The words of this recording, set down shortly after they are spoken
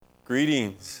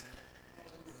Greetings.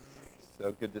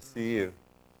 So good to see you.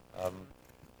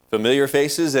 Familiar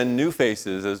faces and new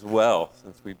faces as well,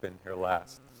 since we've been here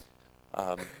last.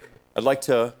 I'd like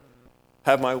to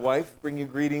have my wife bring you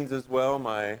greetings as well,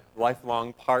 my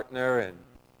lifelong partner and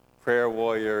prayer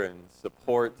warrior and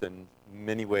support in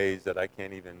many ways that I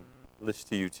can't even list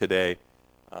to you today.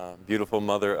 Beautiful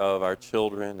mother of our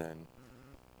children, and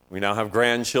we now have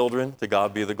grandchildren, to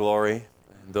God be the glory.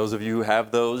 And those of you who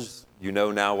have those, you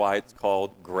know now why it's called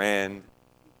grand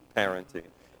parenting.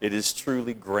 It is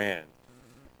truly grand.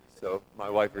 So my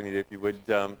wife, Renita, if you would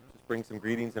just bring some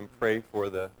greetings and pray for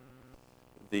the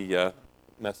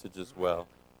message as well.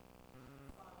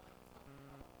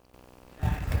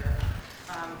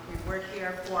 We worked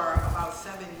here for about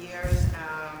 7 years,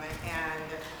 and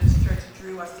this church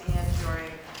drew us in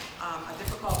during a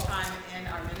difficult time in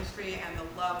our ministry, and the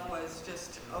love was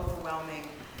just overwhelming.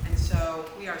 And so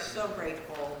we are so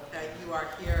grateful that you are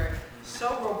here so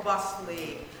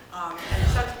robustly, and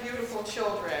such beautiful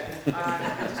children. It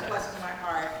just blesses my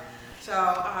heart. So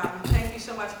thank you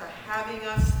so much for having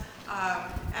us,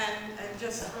 and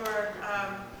just for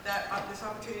this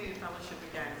opportunity to fellowship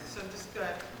again. So just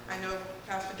good. I know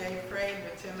Pastor Dave prayed,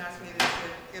 but Tim asked me to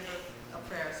give a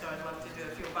prayer, so I'd love to do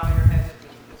it. If you'll bow your heads with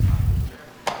me, just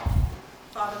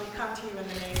Father, we come to you in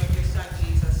the name of your Son,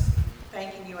 Jesus,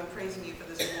 thanking you and praising you for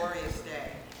this glorious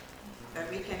day,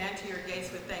 that we can enter your gates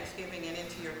with thanksgiving and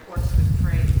into your courts with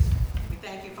praise. We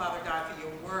thank you, Father God, for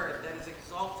your word that is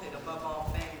exalted above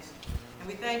all things. And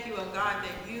we thank you, O God,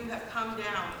 that you have come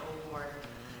down, O Lord,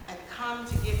 and come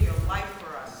to give your life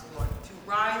for us, Lord, to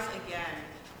rise again,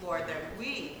 Lord, that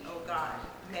we, O God,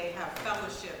 may have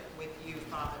fellowship with you,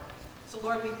 Father. So,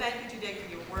 Lord, we thank you today for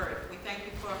your word. We thank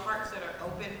you for hearts that are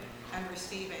open and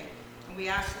receiving. And we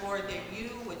ask, Lord, that you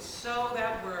would sow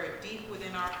that word deep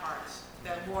within our hearts,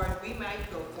 that, Lord, we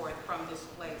might go forth from this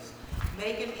place,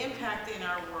 make an impact in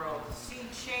our world, see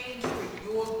change for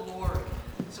your glory.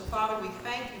 So, Father, we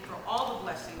thank you for all the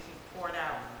blessings you've poured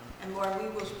out. And, Lord, we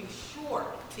will be sure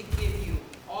to give you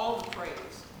all the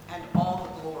praise and all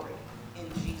the glory. In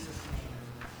Jesus'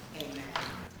 name,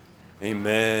 amen.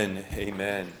 Amen.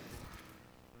 Amen.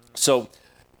 So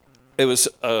it was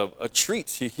a treat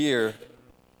to hear.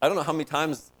 I don't know how many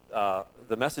times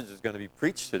the message is going to be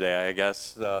preached today. I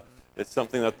guess it's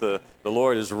something that the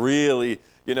Lord is really,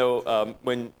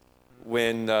 when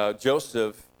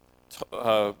Joseph,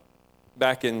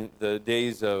 back in the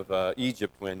days of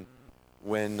Egypt,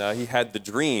 when he had the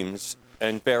dreams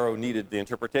and Pharaoh needed the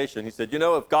interpretation, he said,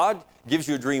 if God gives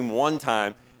you a dream one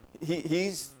time,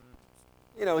 he's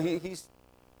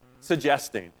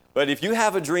suggesting. But if you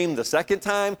have a dream the second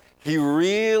time, he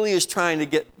really is trying to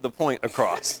get the point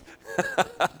across.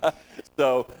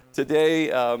 So today,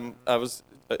 it was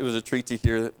a treat to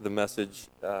hear the message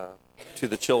to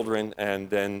the children, and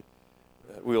then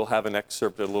we'll have an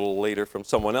excerpt a little later from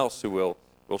someone else who will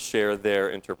share their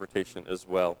interpretation as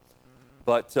well.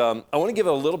 But I want to give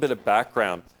a little bit of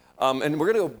background. And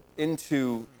we're going to go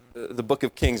into the book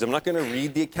of Kings. I'm not going to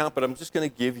read the account, but I'm just going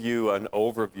to give you an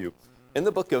overview. In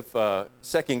the book of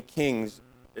 2 Kings,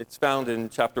 it's found in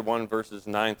chapter 1, verses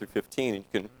 9 through 15. And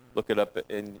you can look it up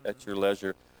at your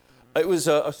leisure. It was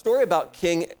a story about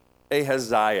King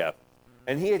Ahaziah,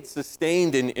 and he had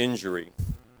sustained an injury.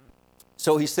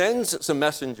 So he sends some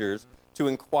messengers to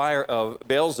inquire of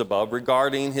Beelzebub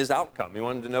regarding his outcome. He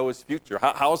wanted to know his future.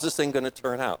 How is this thing going to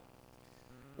turn out?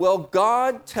 Well,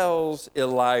 God tells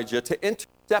Elijah to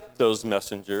intercept those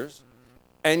messengers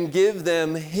and give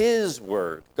them his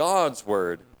word, God's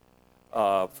word,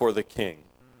 for the king.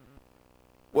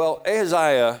 Well,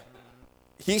 Ahaziah,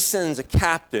 he sends a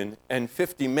captain and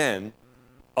 50 men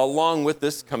along with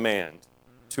this command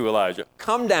to Elijah.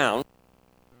 Come down,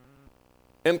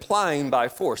 implying by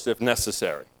force if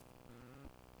necessary.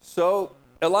 So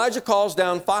Elijah calls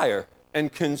down fire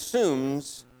and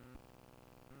consumes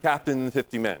captain and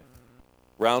 50 men.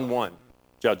 Round 1,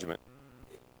 judgment.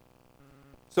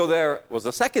 So there was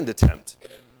a second attempt.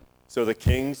 So the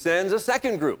king sends a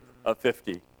second group of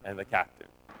 50 and the captain.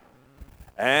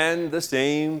 And the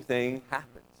same thing happens.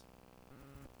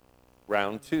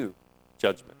 Round 2,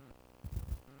 judgment.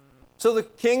 So the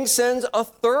king sends a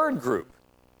third group.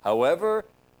 However,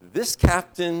 this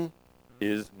captain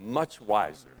is much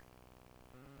wiser.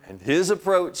 And his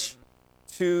approach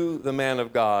to the man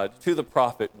of God, to the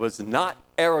prophet, was not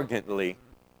arrogantly,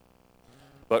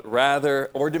 but rather,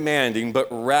 or demanding, but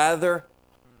rather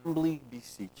humbly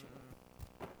beseeching.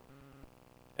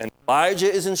 And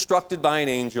Elijah is instructed by an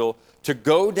angel to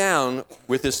go down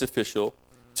with this official,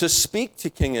 to speak to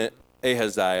King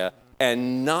Ahaziah,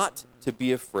 and not to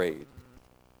be afraid.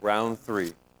 Round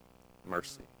 3,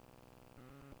 mercy.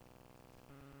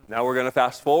 Now we're going to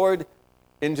fast forward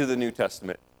into the New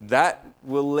Testament. That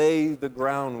will lay the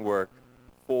groundwork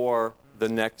for the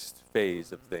next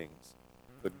phase of things,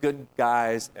 the good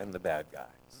guys and the bad guys.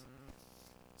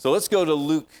 So let's go to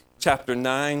Luke chapter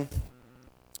 9.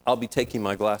 I'll be taking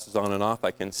my glasses on and off.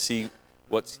 I can see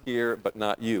what's here, but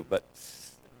not you. But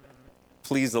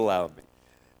please allow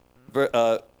me.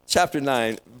 Chapter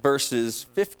 9, verses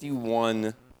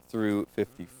 51 through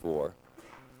 54.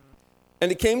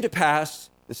 And it came to pass,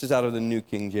 this is out of the New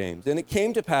King James, and it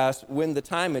came to pass when the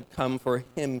time had come for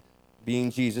him,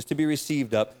 being Jesus, to be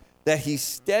received up, that he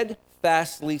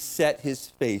steadfastly set his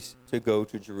face to go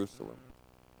to Jerusalem,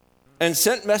 and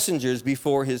sent messengers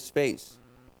before his face.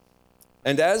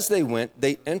 And as they went,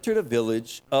 they entered a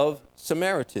village of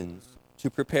Samaritans to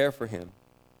prepare for him.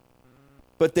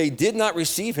 But they did not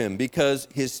receive him, because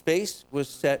his face was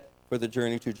set for the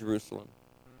journey to Jerusalem.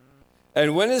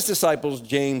 And when his disciples,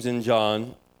 James and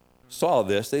John, saw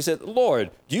this, they said,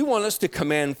 Lord, do you want us to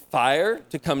command fire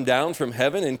to come down from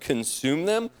heaven and consume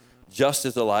them, just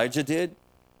as Elijah did?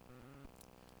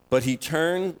 But he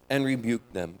turned and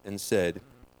rebuked them and said,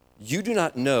 you do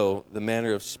not know the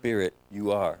manner of spirit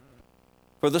you are.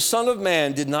 For the Son of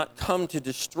Man did not come to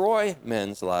destroy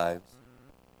men's lives,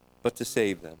 but to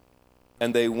save them.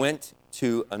 And they went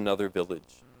to another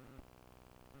village.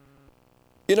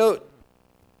 You know,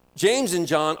 James and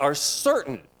John are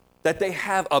certain that they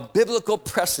have a biblical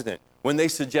precedent when they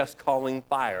suggest calling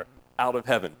fire out of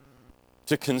heaven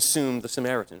to consume the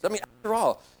Samaritans. I mean, after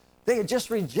all, they had just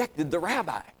rejected the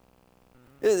rabbi.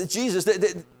 Jesus,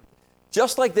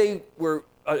 just like they were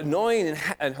annoying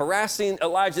and harassing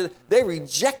Elijah, they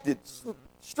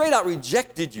straight out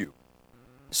rejected you.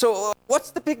 So what's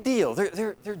the big deal?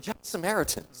 They're just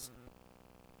Samaritans.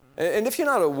 And if you're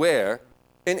not aware,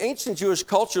 in ancient Jewish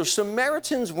culture,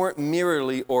 Samaritans weren't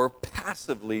merely or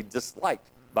passively disliked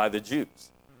by the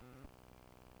Jews.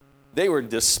 They were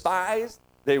despised,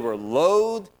 they were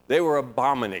loathed, they were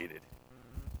abominated.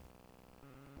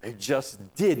 They just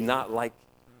did not like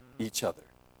each other.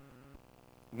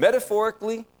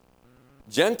 Metaphorically,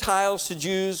 Gentiles to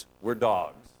Jews were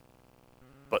dogs,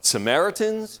 but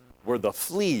Samaritans were the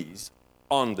fleas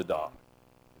on the dog.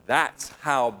 That's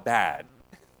how bad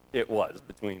it was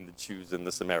between the Jews and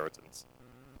the Samaritans.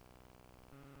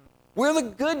 We're the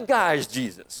good guys,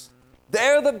 Jesus.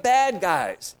 They're the bad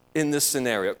guys in this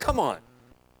scenario. Come on.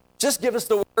 Just give us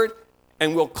the word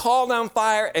and we'll call down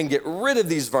fire and get rid of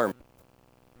these vermin.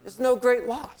 There's no great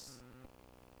loss.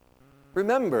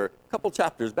 Remember, a couple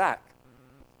chapters back,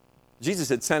 Jesus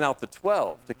had sent out the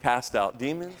 12 to cast out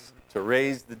demons, to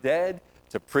raise the dead,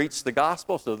 to preach the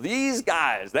gospel. So these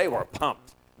guys, they were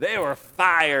pumped. They were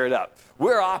fired up.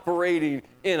 We're operating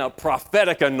in a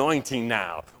prophetic anointing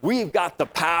now. We've got the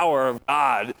power of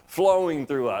God flowing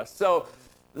through us. So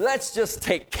let's just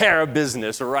take care of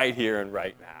business right here and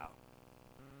right now.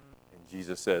 And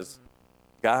Jesus says,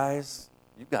 guys,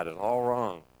 you got it all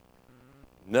wrong.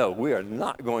 No, we are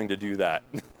not going to do that.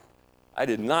 I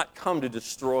did not come to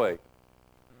destroy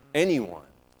anyone.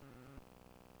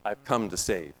 I've come to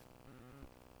save.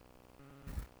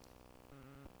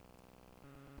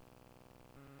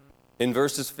 In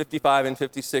verses 55 and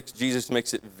 56, Jesus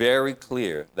makes it very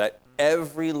clear that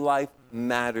every life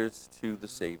matters to the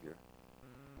Savior.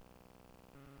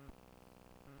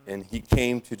 And he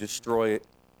came to destroy it,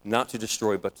 not to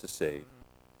destroy, but to save.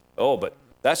 Oh, but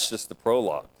that's just the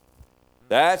prologue.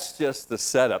 That's just the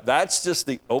setup. That's just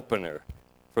the opener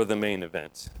for the main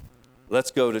event. Let's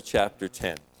go to chapter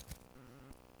 10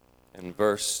 and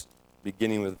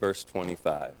beginning with verse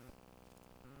 25.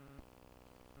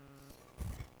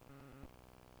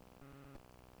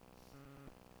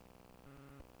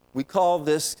 We call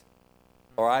this,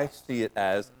 or I see it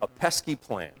as, a pesky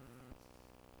plan.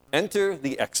 Enter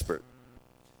the expert.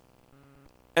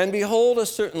 And behold, a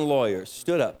certain lawyer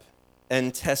stood up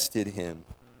and tested him,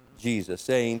 Jesus,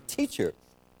 saying, Teacher,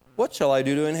 what shall I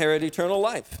do to inherit eternal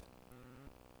life?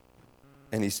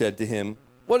 And he said to him,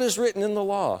 What is written in the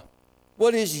law?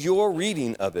 What is your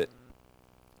reading of it?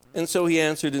 And so he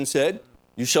answered and said,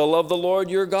 You shall love the Lord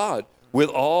your God with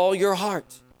all your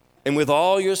heart, and with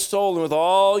all your soul, and with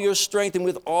all your strength, and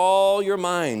with all your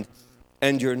mind,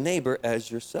 and your neighbor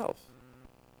as yourself.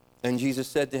 And Jesus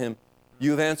said to him, You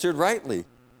have answered rightly.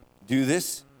 Do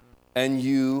this, and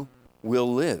you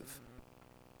will live.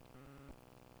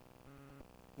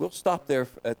 We'll stop there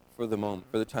for the moment,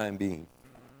 for the time being.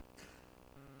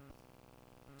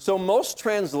 So most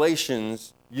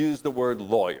translations use the word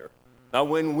lawyer. Now,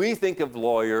 when we think of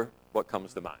lawyer, what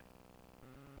comes to mind?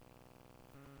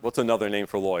 What's another name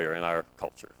for lawyer in our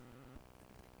culture?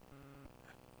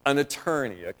 An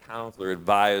attorney, a counselor,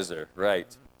 advisor,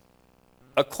 right?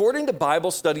 According to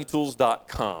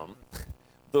BibleStudyTools.com,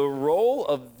 the role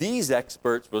of these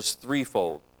experts was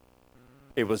threefold.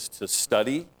 It was to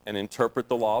study and interpret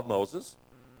the law of Moses,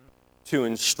 to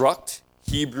instruct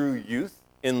Hebrew youth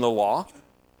in the law,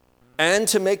 and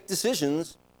to make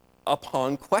decisions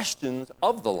upon questions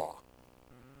of the law.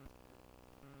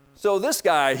 So this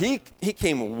guy, he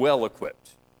came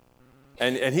well-equipped,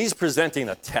 and he's presenting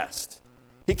a test.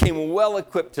 He came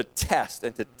well-equipped to test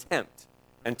and to tempt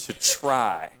and to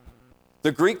try.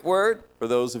 The Greek word, for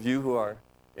those of you who are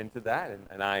into that,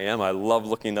 and I love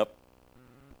looking up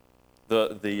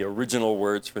the original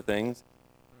words for things,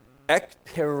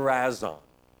 ekpirazon.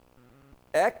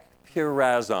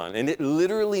 Ekpirazon, and it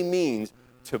literally means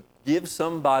to give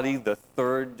somebody the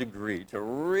third degree, to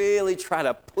really try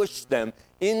to push them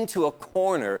into a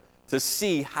corner to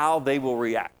see how they will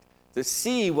react, to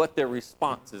see what their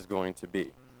response is going to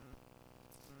be.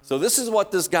 So this is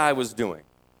what this guy was doing.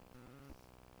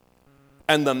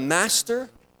 And the master,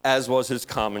 as was his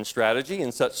common strategy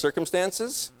in such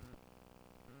circumstances,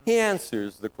 he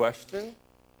answers the question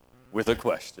with a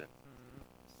question.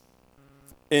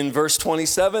 In verse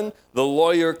 27, the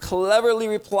lawyer cleverly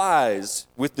replies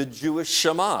with the Jewish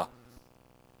Shema,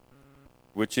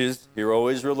 which is, "Hear, O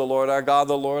Israel, the Lord our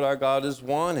God is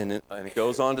one." And it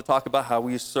goes on to talk about how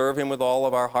we serve him with all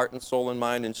of our heart and soul and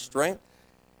mind and strength.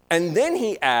 And then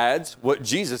he adds what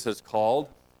Jesus has called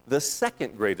the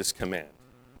second greatest command,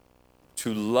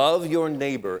 to love your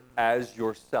neighbor as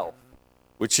yourself,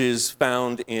 which is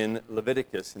found in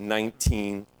Leviticus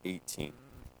 19:18.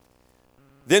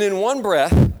 Then in one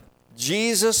breath,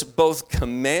 Jesus both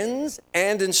commends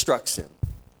and instructs him.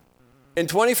 In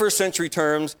 21st century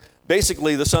terms,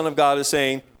 basically the Son of God is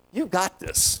saying, you got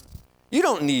this. You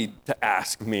don't need to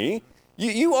ask me.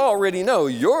 You already know.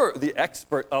 You're the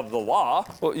expert of the law.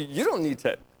 Well, you don't need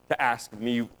to ask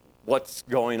me what's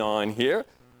going on here.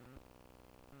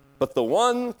 But the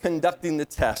one conducting the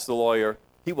test, the lawyer,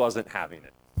 he wasn't having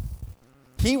it.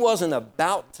 He wasn't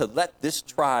about to let this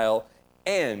trial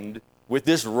end with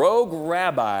this rogue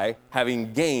rabbi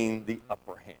having gained the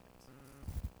upper hand.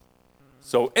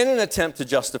 So in an attempt to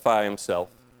justify himself,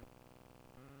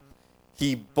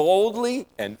 he boldly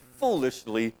and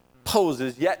foolishly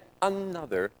poses yet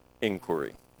another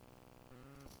inquiry.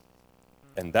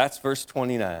 And that's verse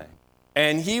 29.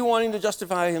 And he, wanting to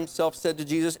justify himself, said to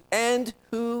Jesus, "And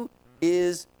who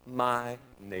is my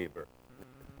neighbor?"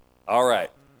 All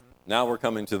right, now we're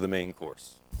coming to the main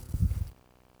course.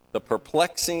 The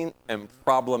perplexing and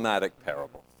problematic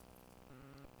parable.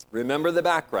 Remember the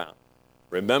background.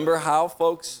 Remember how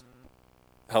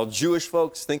Jewish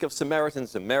folks think of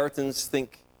Samaritans. Samaritans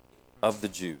think of the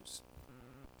Jews.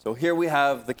 So here we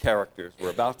have the characters. We're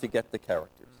about to get the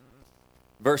characters.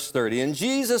 Verse 30, and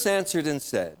Jesus answered and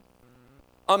said,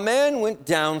 "A man went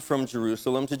down from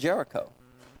Jerusalem to Jericho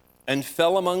and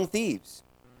fell among thieves,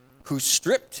 who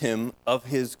stripped him of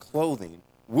his clothing,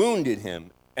 wounded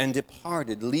him, and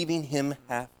departed, leaving him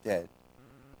half dead.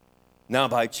 Now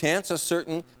by chance a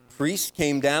certain priest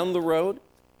came down the road,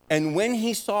 and when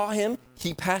he saw him,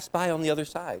 he passed by on the other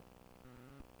side.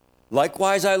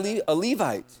 Likewise a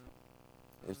Levite,"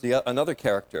 there's another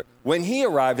character, "when he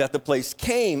arrived at the place,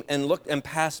 came and looked and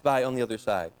passed by on the other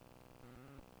side."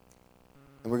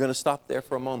 And we're going to stop there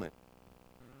for a moment.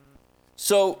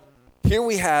 So here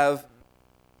we have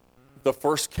the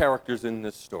first characters in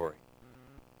this story.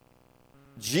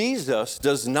 Jesus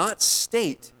does not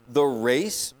state the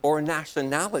race or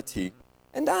nationality,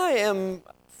 and I am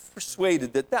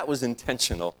persuaded that that was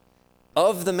intentional,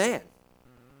 of the man.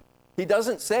 He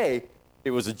doesn't say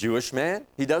it was a Jewish man.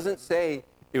 He doesn't say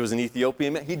it was an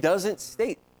Ethiopian man. He doesn't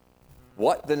state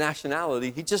what the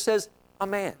nationality. He just says a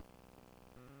man.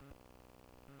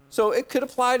 So it could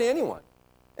apply to anyone.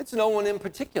 It's no one in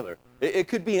particular. It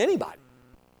could be anybody.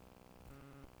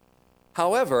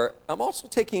 However, I'm also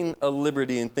taking a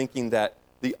liberty in thinking that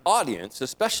the audience,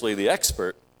 especially the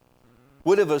expert,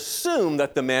 would have assumed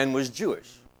that the man was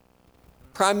Jewish,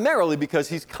 primarily because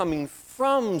he's coming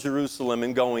from Jerusalem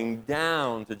and going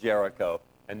down to Jericho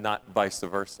and not vice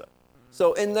versa.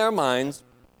 So in their minds,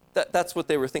 that's what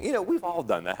they were thinking. You know, we've all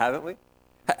done that, haven't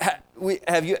we?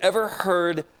 Have you ever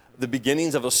heard the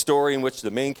beginnings of a story in which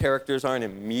the main characters aren't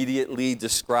immediately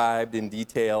described in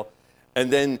detail,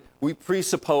 and then we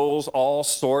presuppose all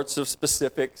sorts of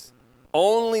specifics,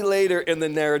 only later in the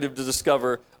narrative to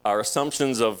discover our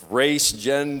assumptions of race,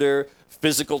 gender,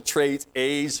 physical traits,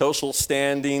 age, social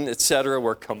standing, etc.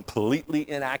 were completely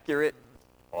inaccurate?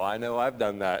 Oh, I know I've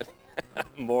done that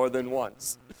more than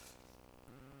once.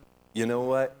 You know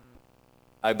what?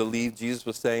 I believe Jesus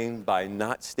was saying by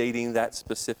not stating that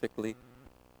specifically,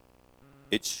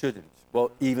 it shouldn't.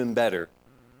 Well, even better,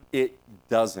 It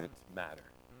doesn't matter.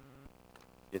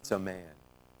 It's a man.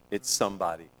 It's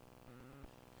somebody.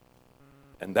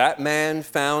 And that man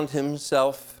found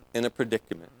himself in a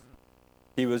predicament.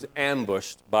 He was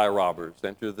ambushed by robbers.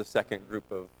 Enter the second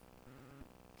group of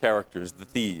characters, the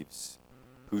thieves,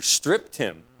 who stripped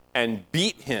him and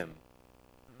beat him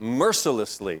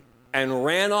mercilessly and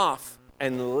ran off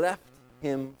and left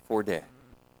him for dead.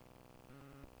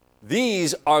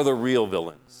 These are the real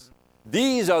villains.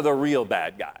 These are the real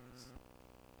bad guys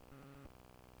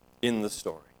in the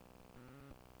story.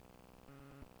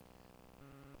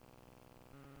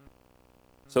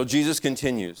 So Jesus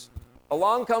continues.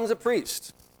 Along comes a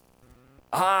priest.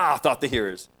 Thought the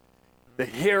hearers. The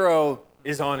hero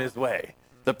is on his way,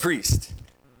 the priest.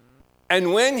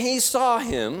 And when he saw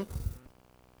him,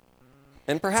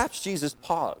 and perhaps Jesus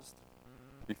paused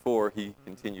before he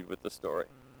continued with the story.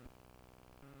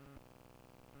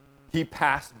 He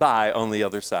passed by on the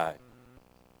other side.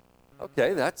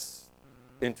 Okay, that's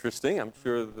interesting. I'm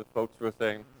sure the folks were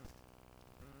saying,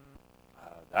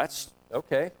 that's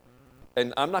okay.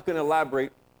 And I'm not going to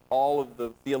elaborate all of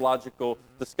the theological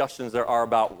discussions there are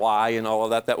about why and all of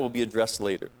that. That will be addressed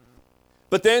later.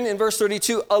 But then in verse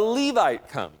 32, a Levite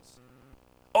comes.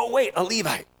 Oh, wait, a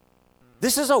Levite.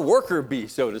 This is a worker bee,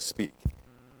 so to speak.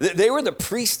 They were the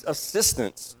priest's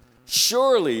assistants.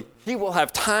 Surely he will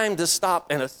have time to stop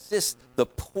and assist the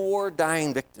poor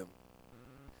dying victim.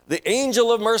 The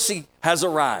angel of mercy has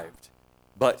arrived,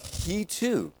 but he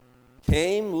too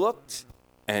came, looked,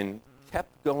 and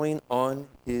kept going on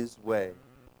his way,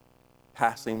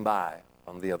 passing by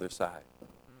on the other side.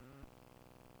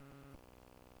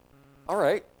 All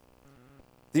right.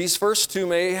 These first two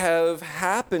may have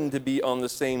happened to be on the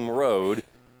same road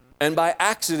and by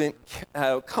accident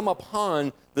come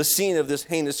upon the scene of this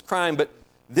heinous crime, but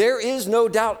there is no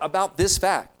doubt about this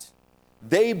fact.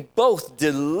 They both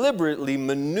deliberately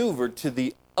maneuvered to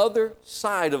the other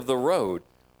side of the road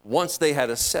once they had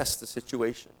assessed the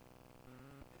situation,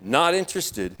 not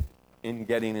interested in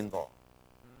getting involved.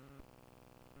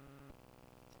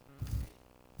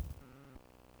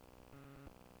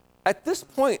 At this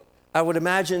point, I would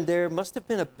imagine there must have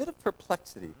been a bit of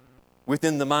perplexity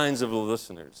within the minds of the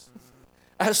listeners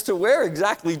as to where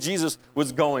exactly Jesus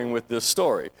was going with this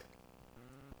story.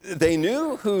 They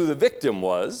knew who the victim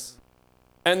was,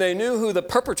 and they knew who the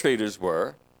perpetrators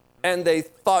were, and they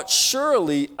thought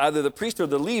surely either the priest or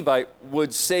the Levite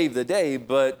would save the day,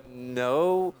 but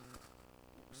no.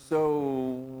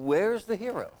 So where's the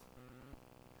hero?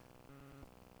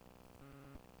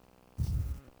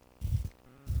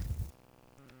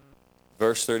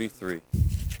 Verse 33.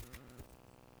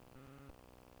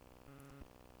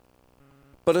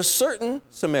 But a certain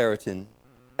Samaritan,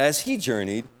 as he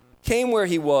journeyed, came where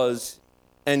he was,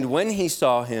 and when he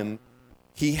saw him,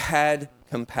 he had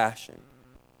compassion.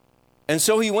 And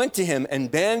so he went to him and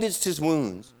bandaged his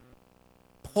wounds,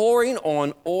 pouring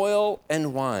on oil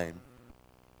and wine.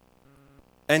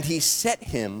 And he set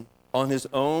him on his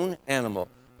own animal,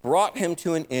 brought him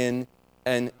to an inn,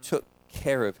 and took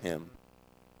care of him.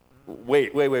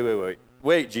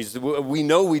 Wait, Jesus. We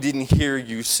know we didn't hear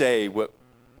you say what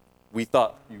we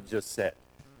thought you just said.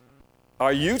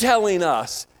 Are you telling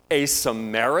us a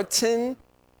Samaritan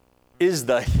is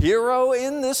the hero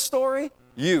in this story?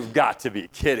 You've got to be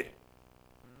kidding.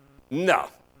 No.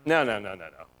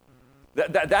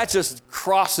 That just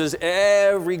crosses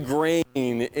every grain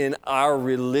in our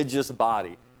religious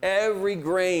body, every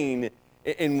grain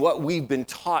in what we've been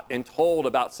taught and told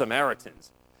about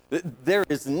Samaritans. There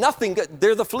is nothing good.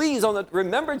 They're the fleas on the,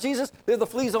 remember Jesus? They're the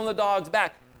fleas on the dog's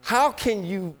back. How can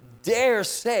you dare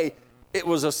say it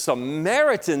was a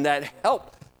Samaritan that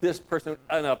helped this person,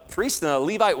 and a priest and a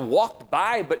Levite walked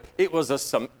by, but it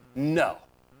was no,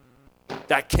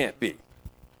 that can't be.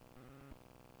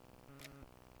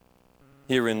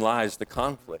 Herein lies the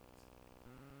conflict.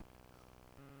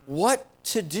 What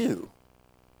to do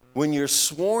when your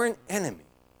sworn enemy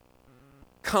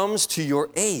comes to your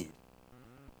aid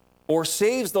or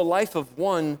saves the life of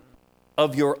one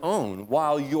of your own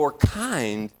while your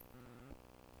kind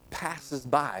passes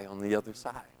by on the other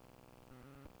side?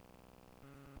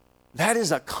 That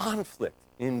is a conflict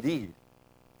indeed.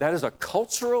 That is a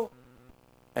cultural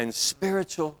and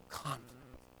spiritual conflict.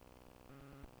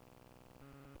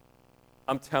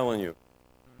 I'm telling you,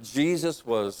 Jesus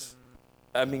was,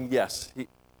 yes,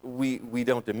 we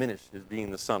don't diminish his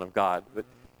being the Son of God, but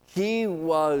he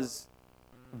was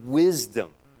wisdom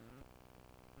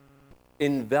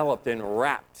enveloped and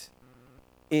wrapped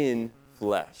in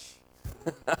flesh.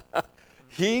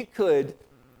 He could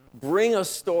bring a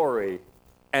story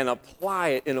and apply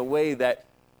it in a way that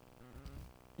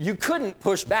you couldn't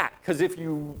push back, because if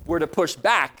you were to push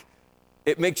back,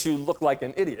 it makes you look like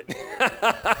an idiot.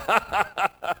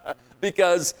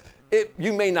 Because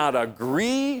you may not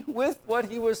agree with what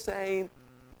he was saying,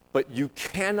 but you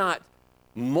cannot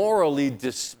morally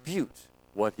dispute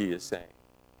what he is saying.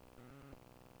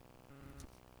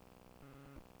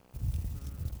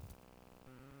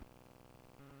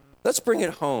 Let's bring it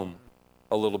home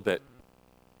a little bit.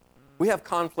 We have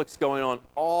conflicts going on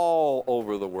all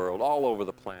over the world, all over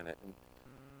the planet. And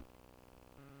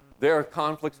there are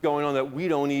conflicts going on that we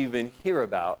don't even hear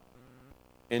about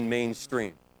in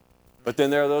mainstream. But then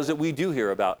there are those that we do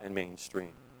hear about in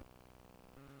mainstream.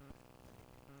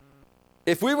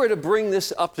 If we were to bring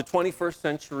this up to 21st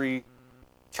century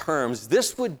terms,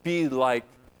 this would be like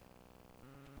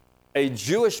a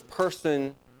Jewish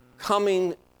person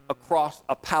coming across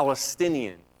a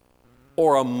Palestinian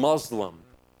or a Muslim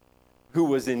who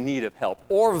was in need of help,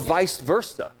 or vice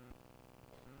versa,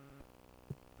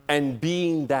 and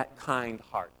being that kind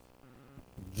heart,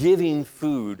 giving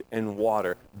food and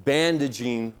water,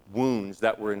 bandaging wounds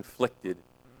that were inflicted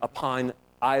upon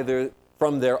either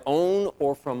from their own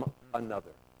or from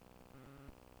another.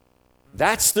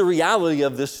 That's the reality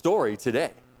of this story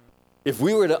today. If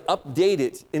we were to update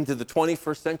it into the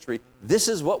 21st century, this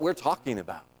is what we're talking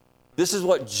about. This is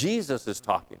what Jesus is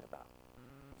talking about.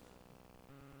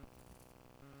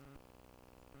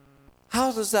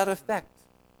 How does that affect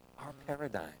our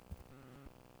paradigm?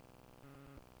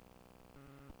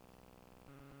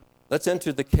 Let's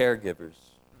enter the caregivers.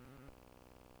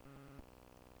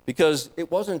 Because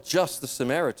it wasn't just the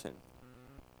Samaritan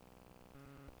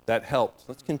that helped.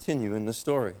 Let's continue in the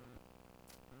story.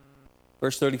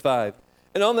 Verse 35.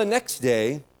 And on the next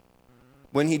day,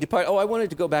 when he departed, I wanted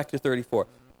to go back to 34.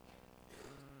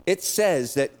 It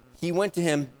says that he went to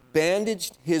him,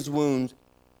 bandaged his wounds,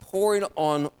 pouring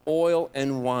on oil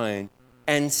and wine,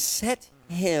 and set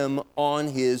him on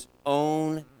his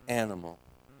own animal.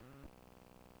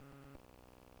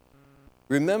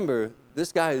 Remember,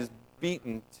 this guy is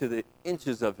beaten to the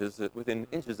inches of within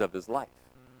inches of his life.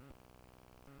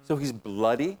 So he's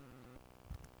bloody.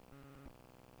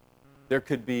 There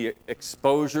could be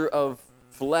exposure of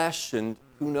flesh and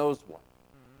who knows what.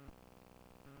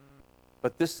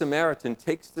 But this Samaritan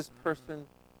takes this person,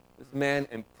 this man,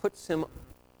 and puts him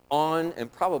on and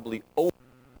probably over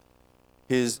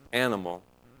his animal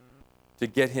to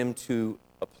get him to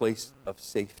a place of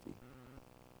safety.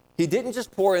 He didn't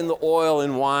just pour in the oil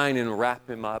and wine and wrap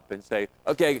him up and say,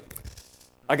 okay,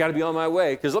 I got to be on my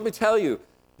way. Because let me tell you,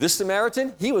 this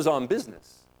Samaritan, he was on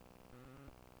business.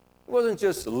 He wasn't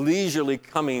just leisurely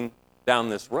coming down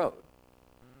this road.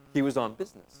 He was on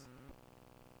business.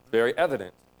 Very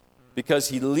evident. Because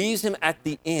he leaves him at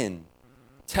the inn,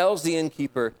 tells the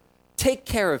innkeeper, take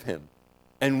care of him,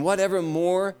 and whatever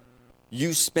more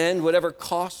you spend, whatever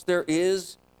cost there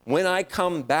is, when I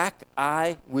come back,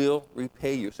 I will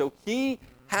repay you. So he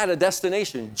had a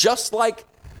destination. Just like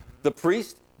the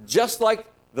priest, just like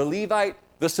the Levite,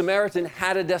 the Samaritan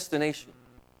had a destination.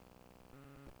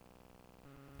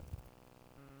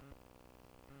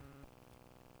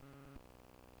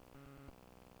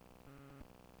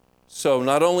 So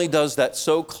not only does that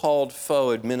so-called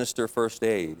foe administer first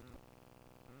aid,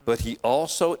 but he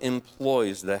also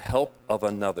employs the help of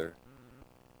another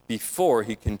before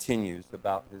he continues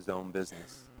about his own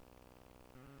business.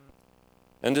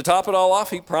 And to top it all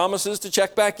off, he promises to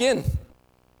check back in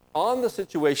on the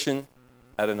situation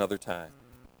at another time.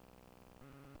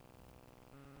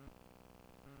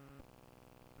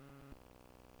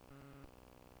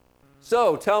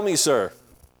 So, tell me, sir,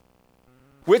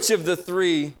 which of the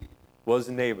three was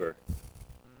neighbor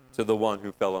to the one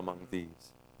who fell among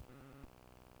thieves?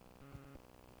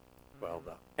 Well,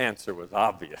 the answer was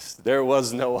obvious. There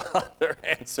was no other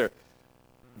answer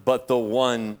but the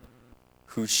one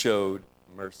who showed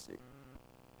mercy.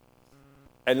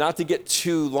 And not to get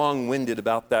too long-winded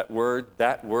about that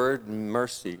word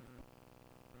mercy,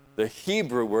 the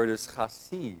Hebrew word is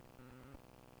chesed.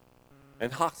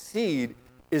 And chesed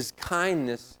is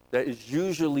kindness that is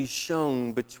usually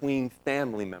shown between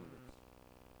family members.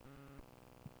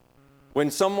 When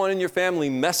someone in your family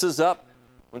messes up,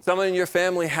 when someone in your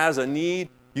family has a need,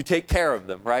 you take care of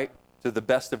them, right? To the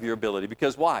best of your ability.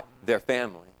 Because why? They're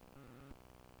family.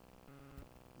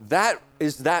 That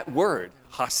is that word,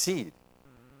 chesed.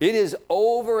 It is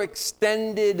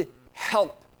overextended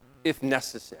help if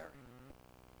necessary.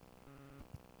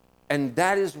 And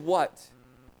that is what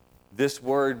this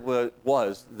word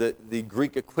was, the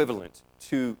Greek equivalent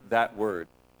to that word,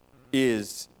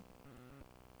 is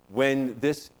when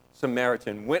this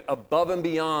Samaritan went above and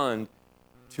beyond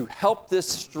to help this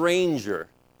stranger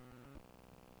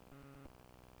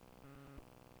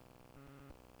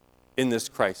in this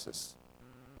crisis.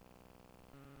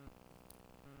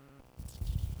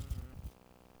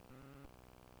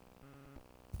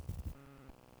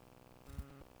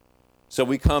 So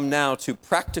we come now to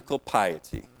practical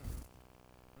piety.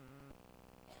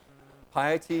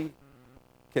 Piety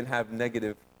can have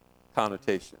negative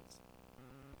connotations,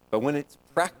 but when it's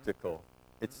practical,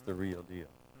 it's the real deal.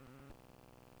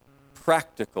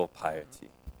 Practical piety.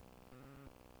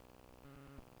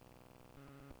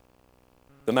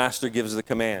 The master gives the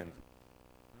command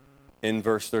in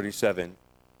verse 37.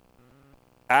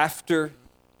 After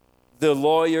the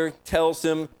lawyer tells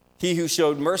him he who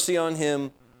showed mercy on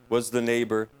him was the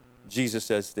neighbor, Jesus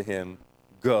says to him,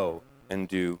 go and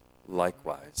do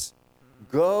likewise.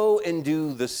 Go and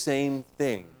do the same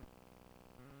thing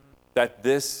that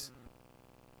this,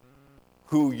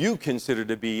 who you consider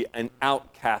to be an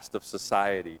outcast of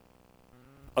society,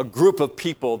 a group of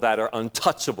people that are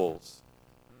untouchables,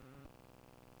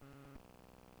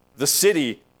 the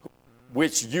city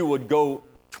which you would go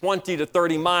 20 to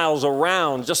 30 miles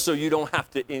around just so you don't have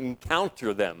to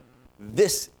encounter them.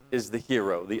 This is the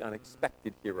hero, the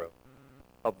unexpected hero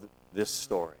of this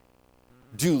story.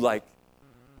 Do like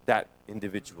that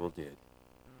individual did.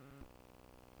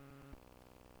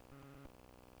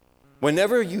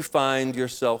 Whenever you find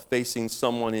yourself facing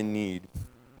someone in need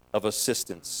of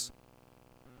assistance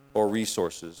or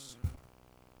resources,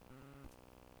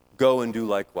 go and do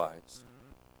likewise.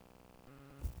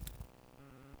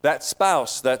 That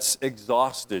spouse that's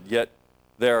exhausted, yet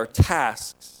there are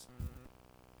tasks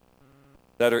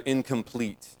that are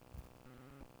incomplete,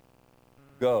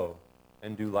 go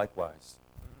and do likewise.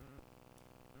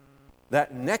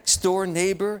 That next door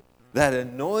neighbor that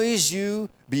annoys you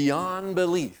beyond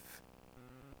belief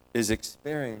is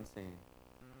experiencing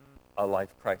a life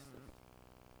crisis.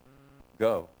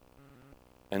 Go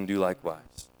and do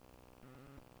likewise.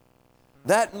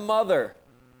 That mother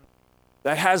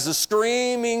that has a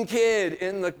screaming kid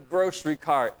in the grocery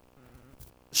cart,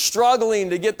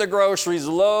 struggling to get the groceries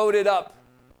loaded up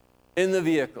in the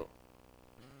vehicle.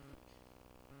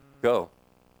 Go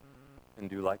and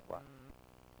do likewise.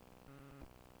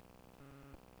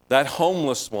 That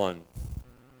homeless one,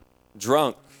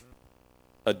 drunk,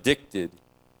 addicted,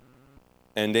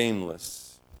 and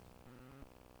aimless,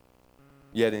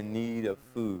 yet in need of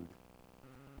food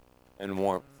and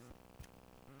warmth.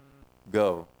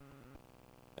 Go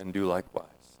and do likewise.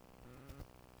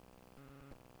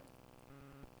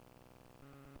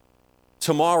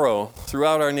 Tomorrow,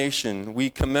 throughout our nation, we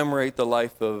commemorate the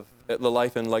life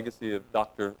and legacy of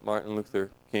Dr. Martin Luther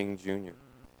King Jr.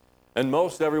 And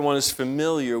most everyone is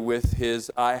familiar with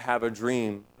his I Have a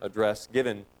Dream address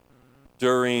given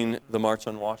during the March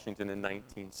on Washington in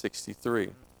 1963.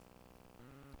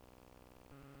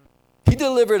 He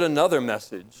delivered another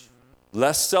message,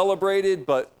 less celebrated,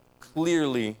 but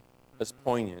clearly as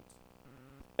poignant.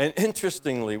 And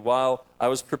interestingly, while I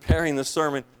was preparing the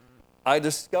sermon, I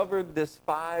discovered this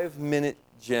 5-minute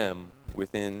gem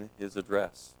within his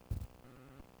address.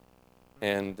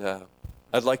 And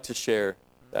I'd like to share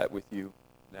that with you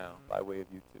now by way of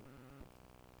YouTube.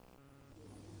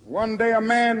 One day a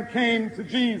man came to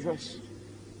Jesus,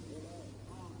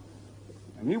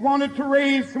 and he wanted to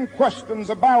raise some questions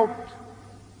about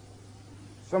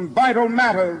some vital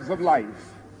matters of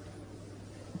life.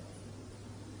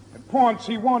 At points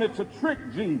he wanted to trick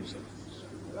Jesus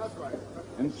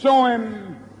and show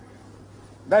him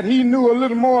that he knew a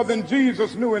little more than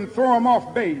Jesus knew and throw him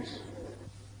off base.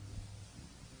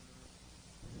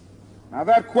 Now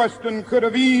that question could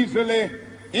have easily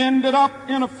ended up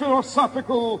in a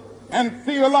philosophical and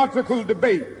theological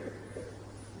debate.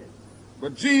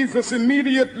 But Jesus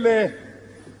immediately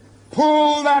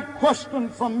pulled that question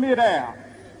from midair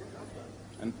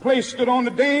and placed it on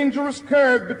the dangerous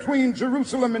curve between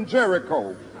Jerusalem and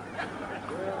Jericho.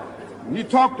 And he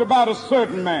talked about a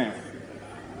certain man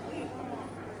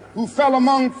who fell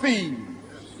among thieves.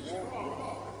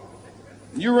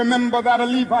 You remember that a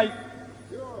Levite,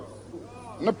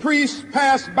 and the priest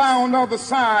passed by on the other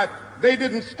side, they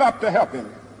didn't stop to help him.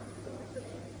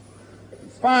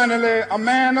 And finally, a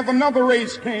man of another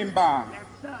race came by.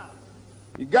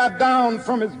 He got down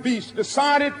from his beast,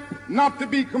 decided not to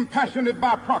be compassionate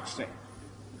by proxy,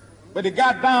 but he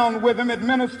got down with him,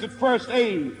 administered first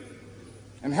aid,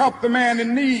 and helped the man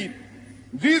in need.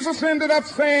 Jesus ended up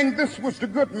saying this was the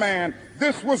good man,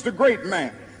 this was the great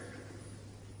man,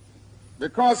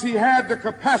 because he had the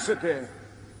capacity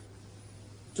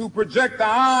to project the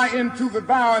eye into the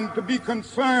thou and to be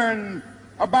concerned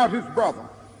about his brother.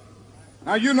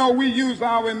 Now, you know, we use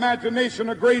our imagination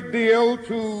a great deal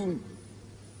to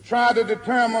try to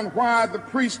determine why the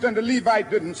priest and the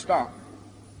Levite didn't stop.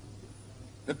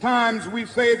 The times we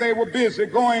say they were busy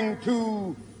going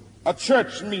to a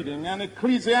church meeting, an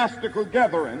ecclesiastical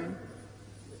gathering,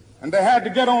 and they had to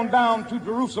get on down to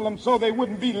Jerusalem so they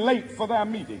wouldn't be late for their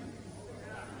meeting.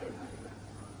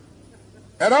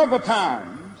 At other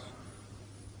times,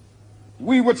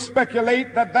 we would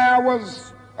speculate that there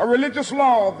was a religious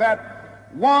law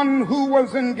that one who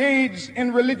was engaged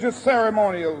in religious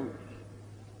ceremonials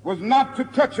was not to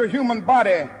touch a human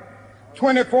body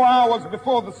 24 hours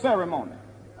before the ceremony.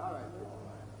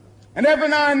 And every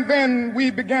now and then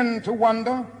we begin to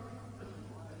wonder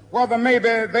whether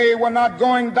maybe they were not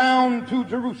going down to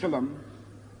Jerusalem,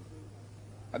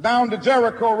 down to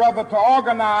Jericho rather, to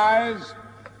organize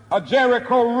a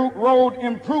Jericho Road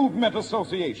Improvement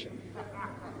Association.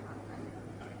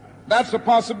 That's a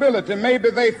possibility. Maybe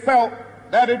they felt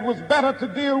that it was better to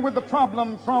deal with the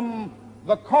problem from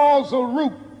the causal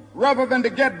root rather than to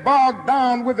get bogged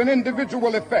down with an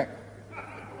individual effect.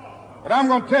 But I'm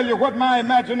going to tell you what my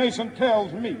imagination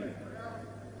tells me.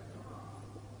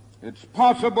 It's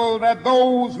possible that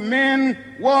those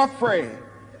men were afraid.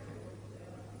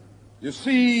 You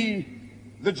see,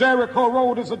 the Jericho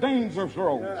Road is a dangerous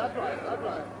road. That's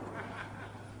right.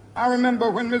 I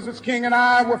remember when Mrs. King and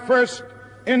I were first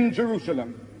in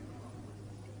Jerusalem.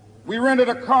 We rented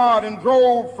a car and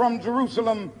drove from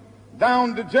Jerusalem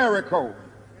down to Jericho.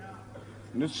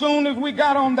 And as soon as we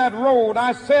got on that road,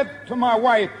 I said to my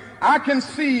wife, I can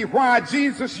see why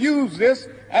Jesus used this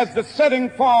as the setting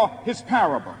for his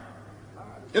parable.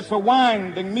 It's a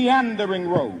winding, meandering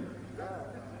road.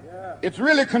 It's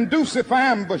really conducive for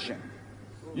ambushing.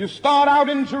 You start out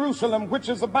in Jerusalem, which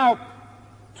is about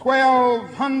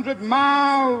 1,200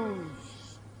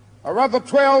 miles, or rather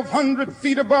 1,200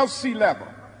 feet above sea level.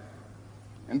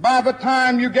 And by the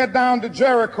time you get down to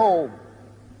Jericho,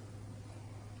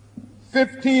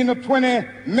 15 or 20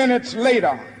 minutes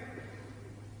later,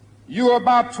 you're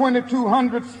about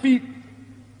 2,200 feet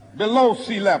below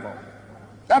sea level.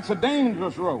 That's a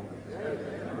dangerous road.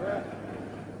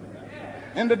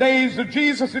 In the days of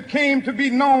Jesus, it came to be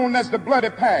known as the Bloody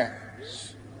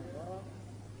Pass.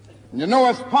 You know,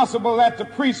 it's possible that the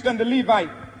priest and the Levite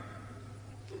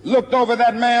looked over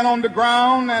that man on the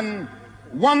ground and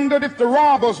wondered if the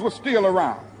robbers were still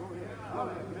around.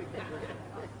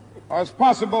 Or it's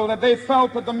possible that they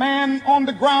felt that the man on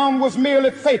the ground was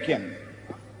merely faking.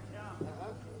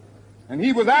 And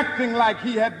he was acting like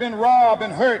he had been robbed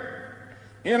and hurt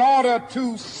in order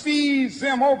to seize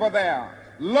them over there,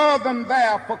 lure them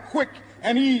there for quick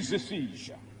and easy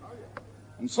seizure.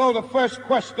 And so the first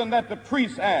question that the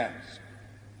priest asked,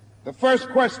 the first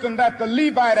question that the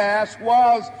Levite asked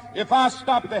was, if I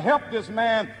stop to help this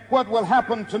man, what will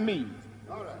happen to me?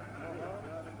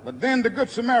 But then the Good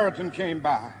Samaritan came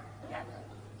by,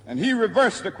 and he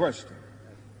reversed the question.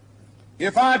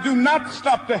 If I do not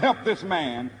stop to help this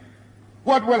man,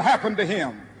 what will happen to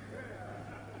him?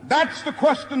 That's the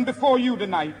question before you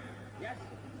tonight.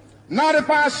 Not if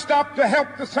I stop to help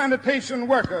the sanitation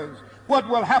workers, what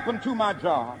will happen to my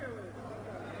job?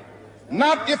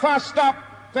 Not if I stop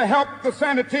to help the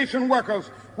sanitation workers,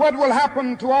 what will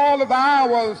happen to all of the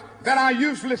hours that I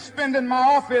usually spend in my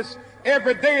office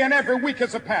every day and every week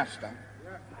as a pastor?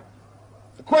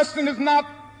 The question is not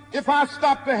if I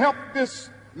stop to help this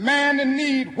man in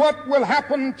need, what will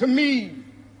happen to me?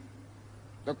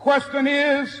 The question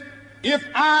is, if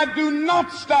I do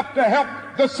not stop to help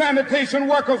the sanitation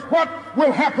workers, what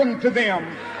will happen to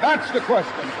them? That's the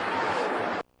question.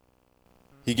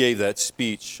 He gave that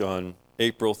speech on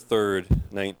April 3rd,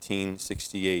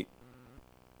 1968,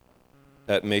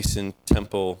 at Mason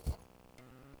Temple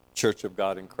Church of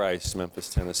God in Christ,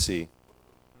 Memphis, Tennessee.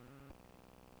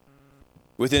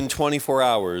 Within 24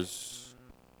 hours,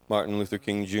 Martin Luther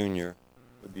King Jr.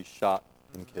 would be shot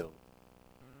and killed.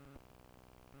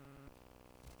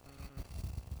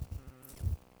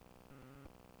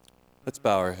 Let's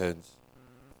bow our heads.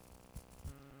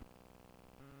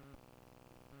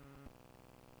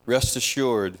 Rest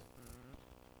assured,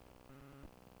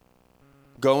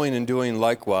 going and doing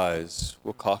likewise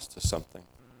will cost us something.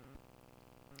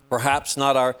 Perhaps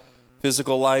not our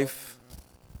physical life,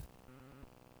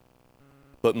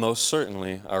 but most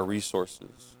certainly our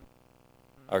resources,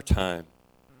 our time.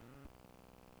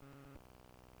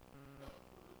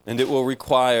 And it will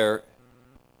require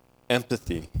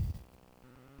empathy,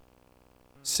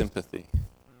 sympathy.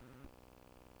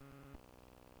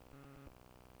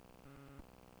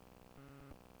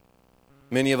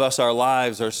 Many of us, our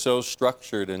lives are so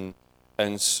structured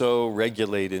and so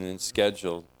regulated and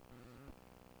scheduled.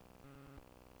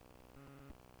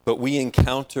 But we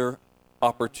encounter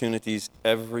opportunities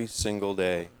every single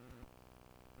day.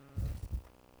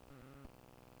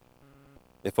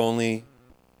 If only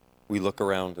we look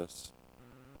around us.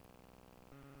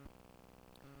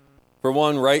 For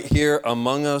one, right here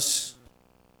among us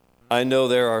I know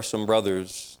there are some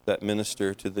brothers that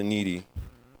minister to the needy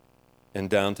in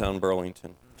downtown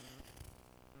Burlington.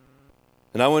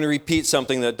 And I want to repeat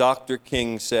something that Dr.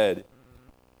 King said.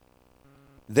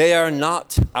 They are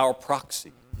not our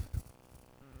proxy.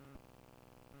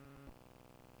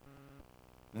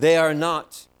 They are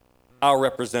not our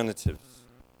representatives.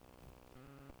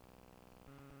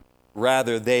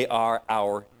 Rather, they are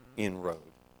our inroad.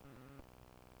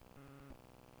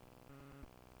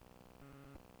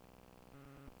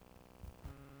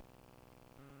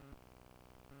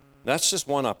 That's just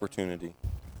one opportunity.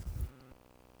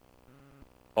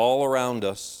 All around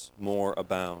us, more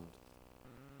abound.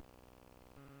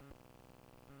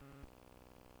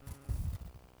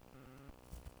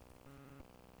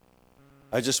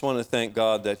 I just want to thank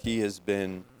God that He has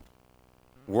been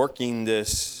working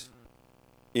this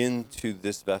into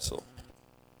this vessel,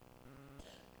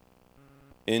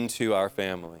 into our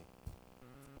family.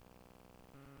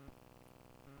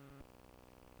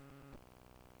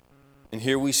 And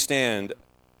here we stand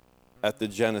at the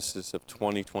genesis of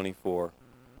 2024.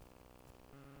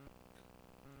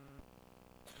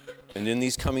 And in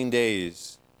these coming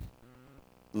days,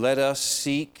 let us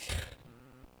seek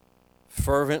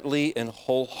fervently and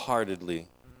wholeheartedly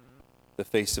the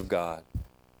face of God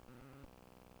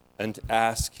and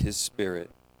ask His Spirit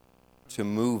to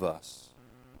move us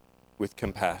with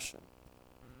compassion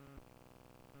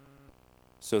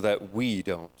so that we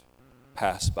don't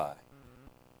pass by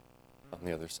on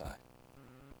the other side.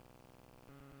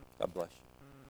 God bless you.